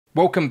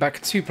Welcome back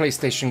to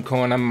PlayStation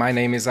Corner. My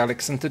name is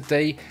Alex and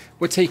today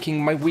we're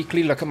taking my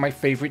weekly look at my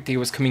favourite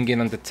deals coming in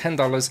under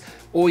 $10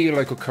 or your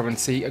local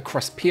currency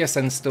across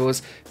PSN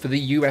stores for the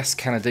US,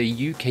 Canada,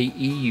 UK,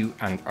 EU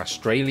and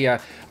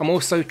Australia. I'm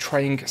also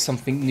trying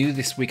something new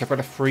this week. I've got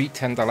a free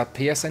 $10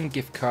 PSN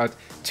gift card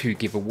to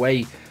give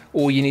away.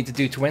 All you need to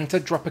do to enter,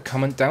 drop a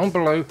comment down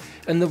below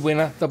and the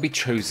winner, they'll be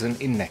chosen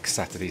in next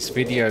Saturday's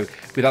video.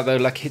 Without no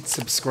luck, hit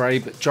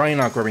subscribe, join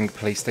our growing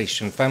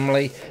PlayStation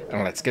family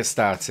and let's get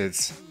started.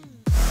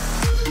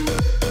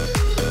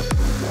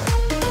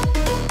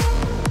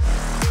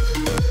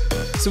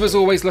 So as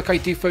always, look, I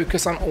do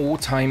focus on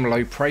all-time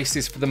low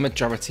prices for the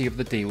majority of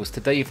the deals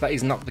today. If that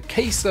is not the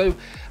case though,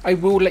 I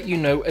will let you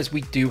know as we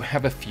do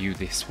have a few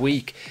this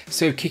week.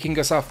 So kicking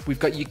us off, we've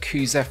got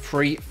Yakuza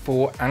 3,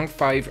 4 and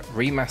 5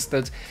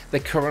 Remastered. They're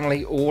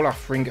currently all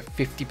offering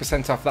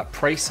 50% off. That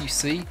price you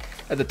see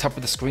at the top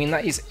of the screen,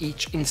 that is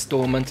each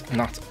installment,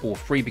 not all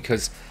three,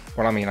 because,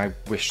 well, I mean, I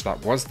wish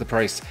that was the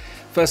price.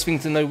 First thing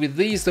to know with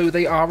these though,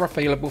 they are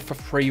available for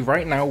free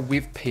right now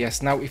with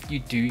PS Now if you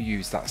do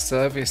use that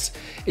service.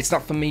 It's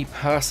not for me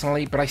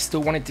personally, but I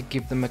still wanted to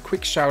give them a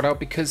quick shout out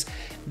because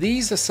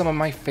these are some of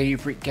my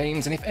favourite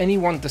games, and if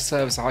anyone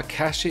deserves our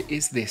cash, it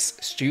is this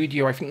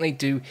studio. I think they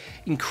do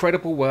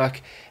incredible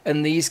work,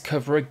 and these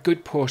cover a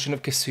good portion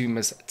of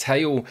Kasuma's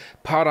tale.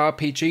 Part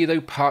RPG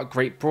though, part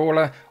great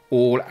brawler,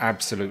 all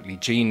absolutely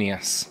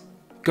genius.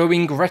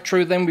 Going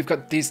retro then, we've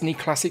got Disney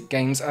classic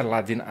games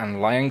Aladdin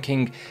and Lion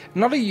King.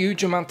 Not a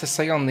huge amount to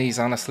say on these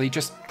honestly,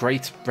 just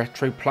great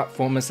retro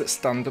platformers that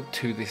stand up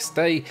to this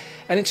day,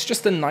 and it's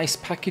just a nice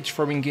package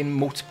throwing in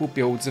multiple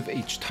builds of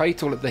each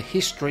title, the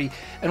history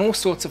and all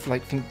sorts of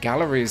think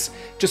galleries.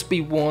 Just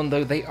be warned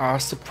though, they are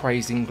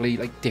surprisingly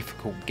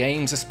difficult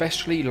games,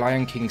 especially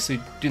Lion King, so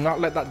do not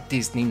let that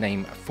Disney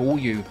name fool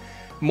you.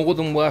 More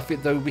than worth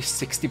it though with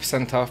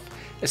 60% off,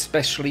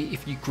 especially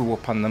if you grew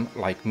up on them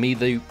like me.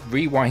 The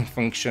rewind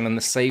function and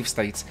the save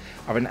states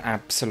are an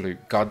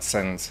absolute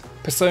godsend.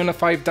 Persona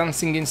 5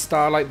 Dancing in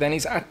Starlight then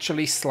is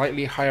actually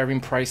slightly higher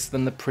in price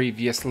than the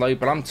previous low,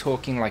 but I'm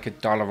talking like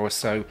 $1 or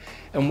so,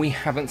 and we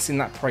haven't seen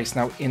that price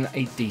now in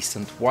a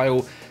decent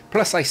while.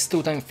 Plus I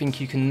still don't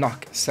think you can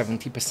knock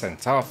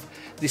 70% off.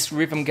 This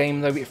rhythm game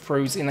though, it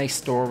throws in a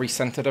story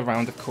centered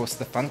around of course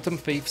the Phantom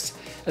Thieves,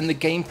 and the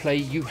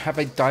gameplay, you have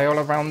a dial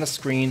around the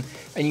screen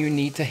and you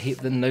need to hit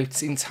the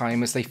notes in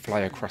time as they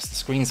fly across the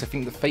screen. So I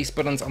think the face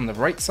buttons on the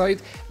right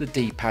side, the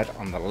D-pad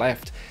on the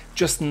left.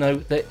 Just know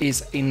there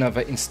is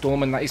another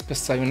installment, that is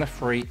Persona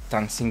 3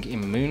 Dancing in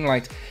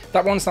Moonlight.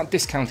 That one's not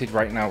discounted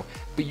right now,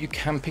 but you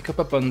can pick up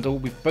a bundle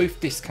with both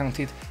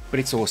discounted, but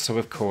it's also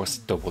of course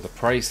double the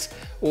price.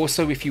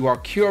 Also, if you are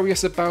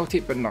curious about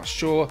it but not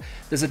sure,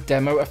 there's a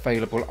demo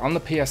available on the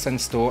PSN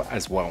store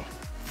as well.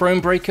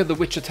 Thronebreaker The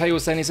Witcher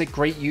Tales then is a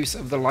great use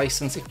of the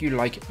license if you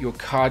like your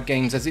card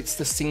games, as it's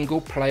the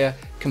single player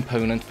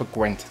component for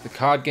Gwent the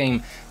card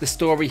game. The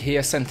story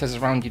here centers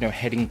around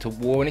heading to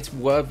war, and it's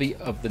worthy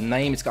of the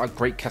name. It's got a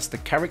great cast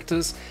of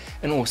characters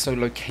and also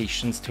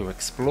locations to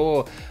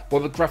explore.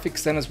 While the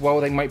graphics then as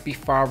well, they might be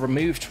far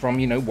removed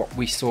from what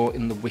we saw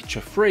in The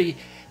Witcher 3,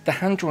 the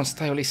hand-drawn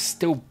style is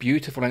still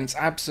beautiful and it's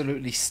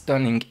absolutely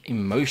stunning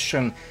in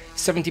motion.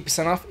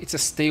 70% off, it's a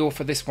steal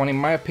for this one in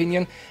my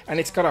opinion, and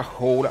it's got a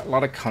whole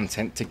lot of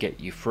content to get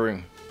you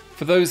through.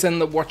 For those then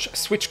that watch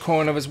Switch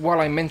Corner as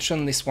well, I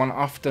mention this one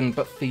often,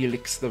 but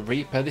Felix The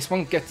Reaper, this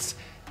one gets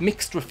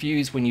mixed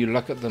reviews when you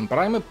look at them, but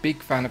I'm a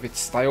big fan of its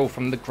style,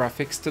 from the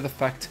graphics to the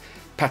fact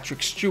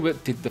Patrick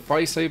Stewart did the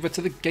voiceover to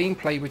the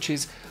gameplay, which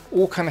is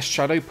all kind of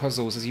shadow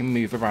puzzles as you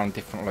move around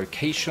different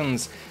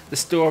locations. The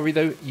story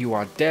though, you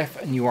are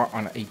deaf and you are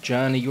on a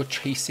journey, you're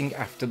chasing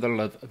after the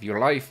love of your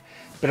life,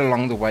 but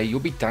along the way you'll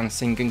be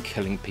dancing and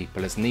killing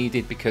people as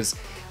needed because,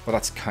 well,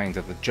 that's kind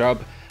of the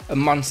job. A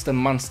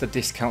monster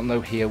discount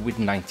though here with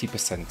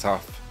 90%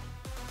 off.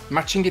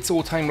 Matching its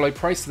all-time low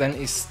price then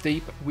is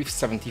Steep with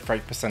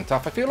 75%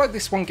 off. I feel like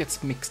this one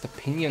gets mixed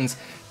opinions,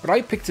 but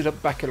I picked it up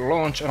back at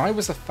launch and I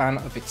was a fan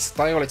of its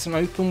style. It's an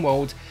open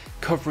world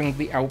covering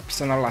the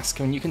Alps and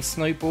Alaska, and you can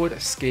snowboard,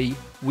 ski,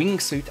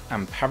 wingsuit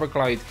and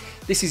paraglide.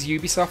 This is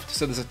Ubisoft,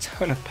 so there's a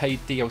ton of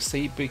paid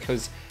DLC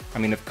because, I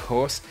mean, of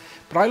course,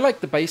 but I like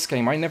the base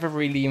game. I never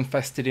really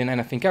invested in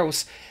anything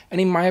else,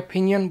 and in my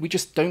opinion, we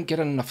just don't get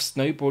enough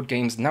snowboard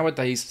games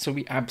nowadays, so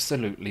we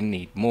absolutely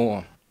need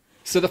more.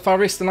 So The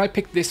Forest, and I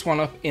picked this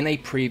one up in a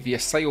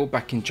previous sale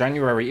back in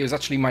January. It was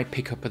actually my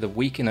pickup of the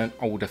week in an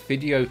older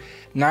video.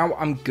 Now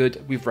I'm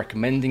good with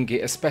recommending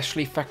it,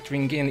 especially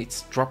factoring in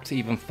it's dropped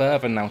even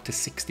further now to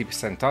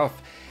 60%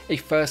 off. A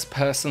first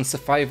person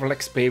survival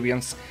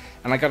experience,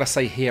 and I gotta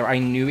say here, I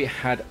knew it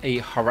had a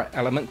horror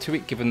element to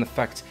it given the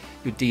fact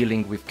you're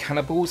dealing with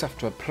cannibals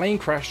after a plane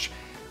crash,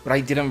 but I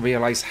didn't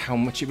realise how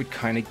much it would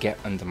kind of get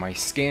under my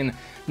skin.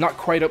 Not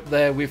quite up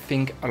there with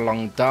Think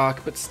Along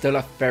Dark, but still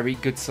a very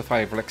good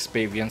survival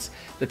experience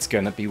that's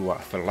gonna be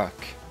worth a look.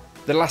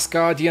 The Last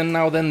Guardian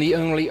now then, the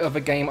only other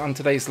game on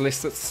today's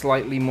list that's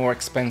slightly more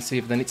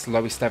expensive than its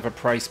lowest ever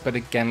price, but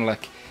again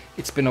look,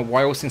 it's been a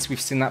while since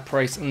we've seen that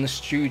price, and the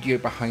studio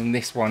behind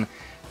this one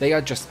they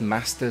are just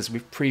masters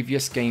with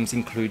previous games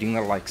including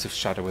the likes of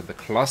Shadow of the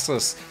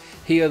Colossus.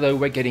 Here though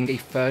we're getting a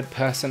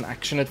third-person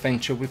action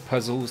adventure with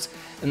puzzles,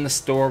 and the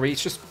story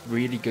is just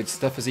really good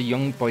stuff as a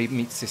young boy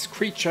meets this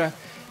creature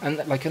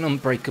and like an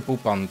unbreakable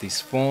bond is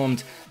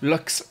formed.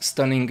 Looks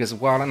stunning as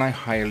well, and I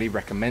highly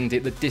recommend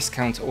it. The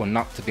discount or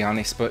not, to be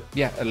honest, but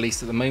yeah, at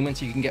least at the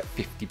moment you can get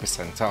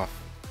 50% off.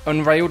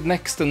 Unrailed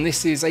next, and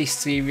this is a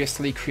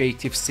seriously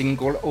creative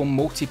single or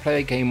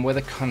multiplayer game where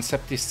the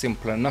concept is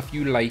simple enough.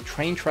 You lay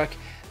train track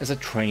as a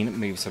train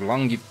moves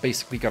along. You've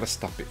basically got to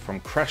stop it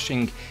from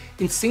crashing.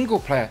 In single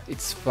player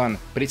it's fun,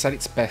 but it's at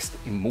its best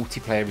in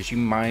multiplayer as you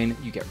mine,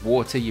 you get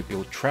water, you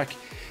build track,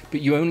 but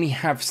you only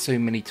have so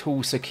many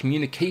tools, so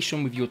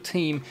communication with your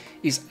team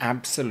is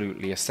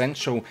absolutely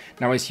essential.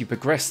 Now as you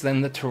progress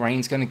then the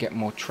terrain's going to get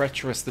more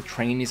treacherous, the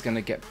train is going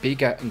to get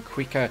bigger and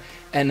quicker,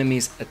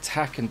 enemies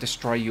attack and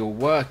destroy your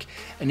work,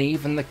 and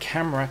even the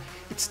camera,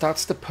 it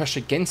starts to push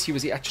against you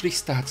as it actually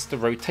starts to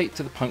rotate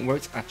to the point where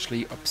it's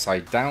actually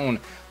upside down.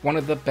 One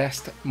of the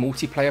best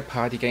multiplayer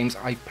party games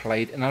I've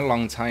played in a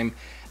long time,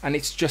 and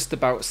it's just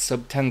about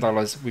sub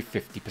 $10 with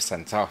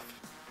 50% off.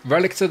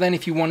 Relicta then,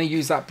 if you want to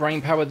use that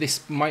brain power,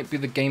 this might be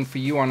the game for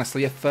you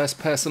honestly. A first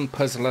person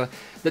puzzler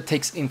that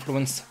takes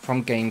influence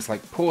from games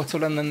like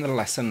Portal and then the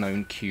lesser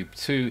known Cube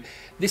 2.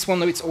 This one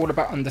though, it's all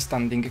about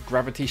understanding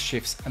gravity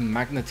shifts and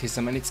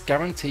magnetism, and it's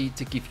guaranteed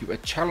to give you a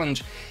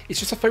challenge. It's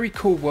just a very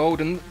cool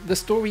world, and the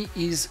story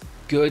is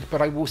good,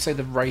 but I will say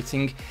the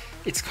writing,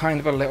 it's kind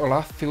of a little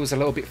off, feels a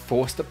little bit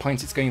forced at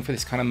points. It's going for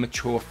this kind of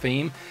mature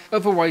theme.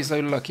 Otherwise though,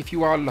 look, if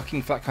you are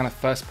looking for that kind of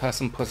first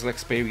person puzzle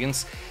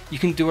experience, you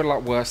can do a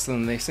lot worse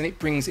than this, and it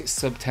brings it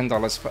sub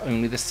 $10 for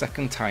only the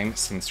second time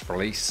since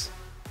release.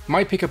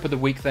 My pickup of the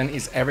week then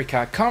is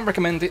Erica. Can't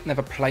recommend it,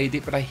 never played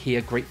it, but I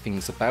hear great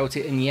things about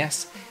it, and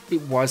yes,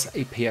 it was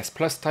a PS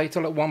Plus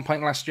title at one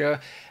point last year,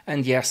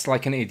 and yes,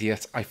 like an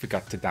idiot, I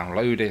forgot to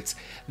download it.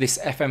 This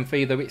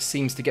FMV though, it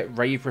seems to get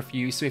rave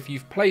reviews, so if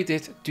you've played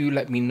it, do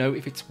let me know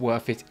if it's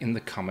worth it in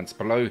the comments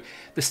below.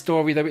 The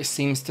story though, it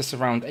seems to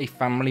surround a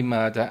family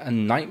murder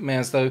and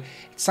nightmares though.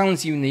 It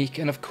sounds unique,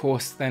 and of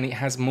course then it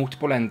has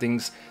multiple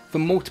endings for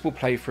multiple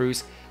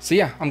playthroughs, so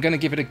yeah, I'm going to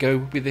give it a go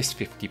with this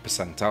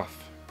 50% off.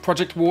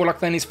 Project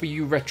Warlock then is for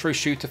you retro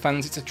shooter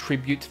fans. It's a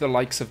tribute to the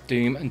likes of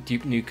Doom and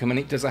Duke Nukem, and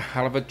it does a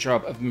hell of a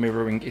job of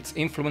mirroring its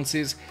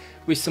influences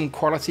with some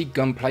quality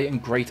gunplay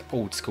and great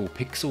old school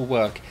pixel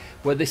work.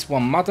 Where this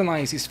one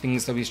modernizes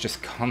things though is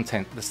just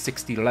content, the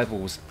 60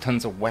 levels,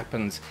 tons of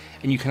weapons,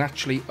 and you can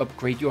actually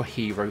upgrade your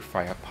hero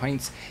fire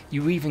points.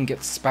 You even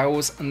get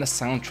spells, and the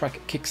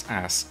soundtrack kicks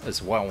ass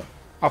as well.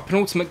 Our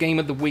penultimate game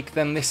of the week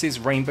then, this is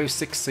Rainbow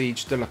Six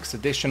Siege Deluxe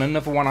Edition,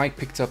 another one I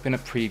picked up in a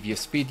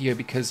previous video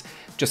because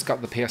just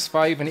got the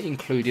PS5 and it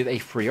included a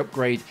free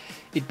upgrade.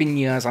 It'd been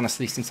years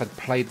honestly since I'd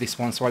played this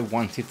one, so I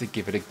wanted to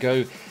give it a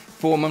go.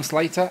 4 months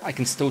later, I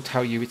can still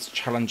tell you it's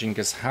challenging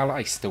as hell,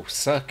 I still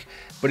suck,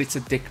 but it's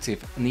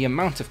addictive, and the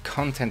amount of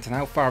content and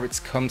how far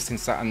it's come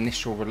since that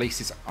initial release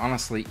is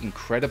honestly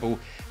incredible.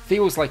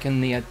 Feels like a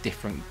near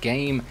different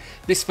game.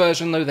 This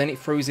version though, then it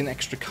throws in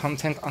extra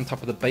content on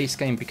top of the base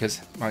game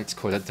because, well, it's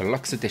called a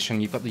Deluxe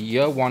Edition. You've got the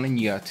Year 1 and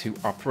Year 2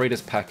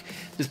 Operators Pack.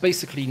 There's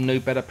basically no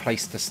better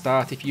place to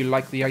start if you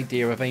like the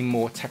idea of a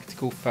more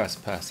tactical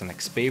first person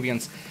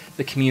experience.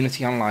 The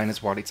community online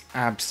as well, it's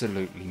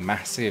absolutely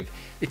massive.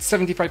 It's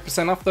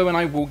 75% off though, and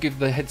I will give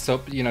the heads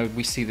up, you know,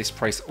 we see this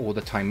price all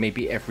the time,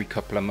 maybe every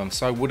couple of months,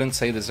 so I wouldn't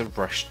say there's a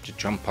rush to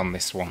jump on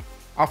this one.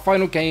 Our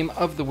final game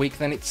of the week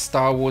then, it's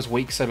Star Wars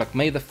week, so like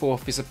May the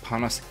 4th is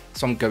upon us,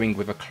 so I'm going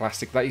with a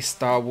classic. That is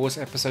Star Wars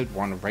Episode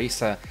 1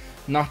 Racer.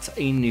 Not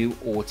a new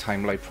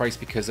all-time low price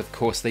because of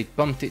course they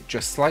bumped it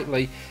just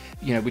slightly,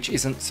 you know, which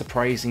isn't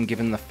surprising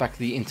given the fact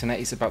the internet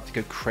is about to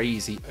go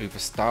crazy over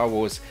Star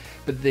Wars.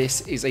 But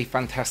this is a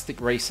fantastic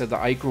racer that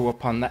I grew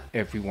up on that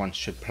everyone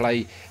should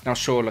play. Now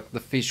sure, look, the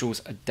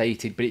visuals are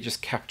dated, but it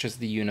just captures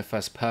the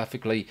universe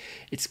perfectly.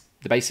 It's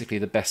basically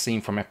the best scene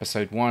from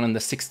episode 1, and the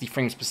 60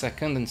 frames per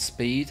second and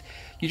speed,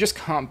 you just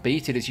can't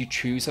beat it as you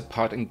choose a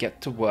pod and get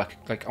to work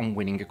like on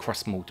winning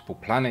across multiple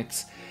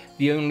planets.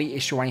 The only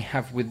issue I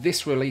have with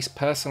this release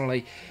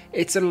personally,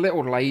 it's a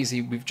little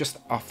lazy with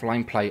just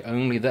offline play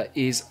only. There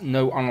is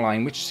no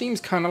online, which seems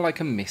kind of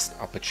like a missed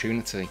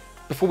opportunity.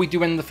 Before we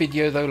do end the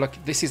video though, look,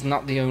 this is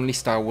not the only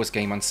Star Wars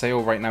game on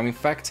sale right now. In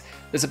fact,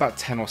 there's about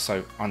 10 or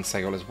so on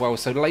sale as well.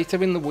 So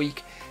later in the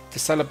week, to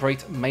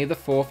celebrate May the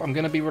 4th, I'm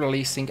going to be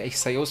releasing a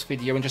sales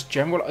video and just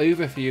general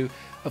overview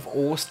of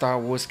all Star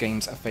Wars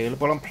games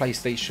available on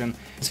PlayStation,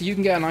 so you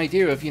can get an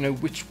idea of, you know,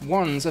 which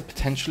ones are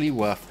potentially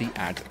worth the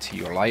add to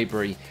your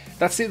library.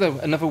 That's it though,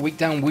 another week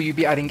down. Will you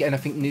be adding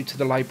anything new to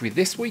the library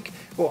this week,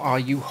 or are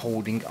you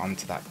holding on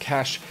to that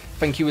cash?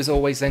 Thank you as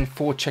always then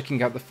for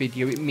checking out the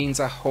video. It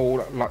means a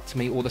whole lot to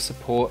me, all the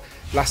support.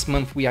 Last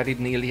month we added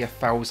nearly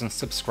 1,000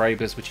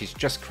 subscribers, which is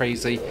just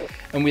crazy.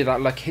 And with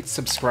that luck, hit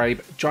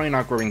subscribe, join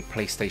our growing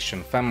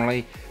PlayStation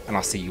family, and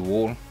I'll see you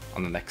all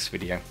on the next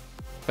video.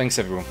 Thanks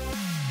everyone.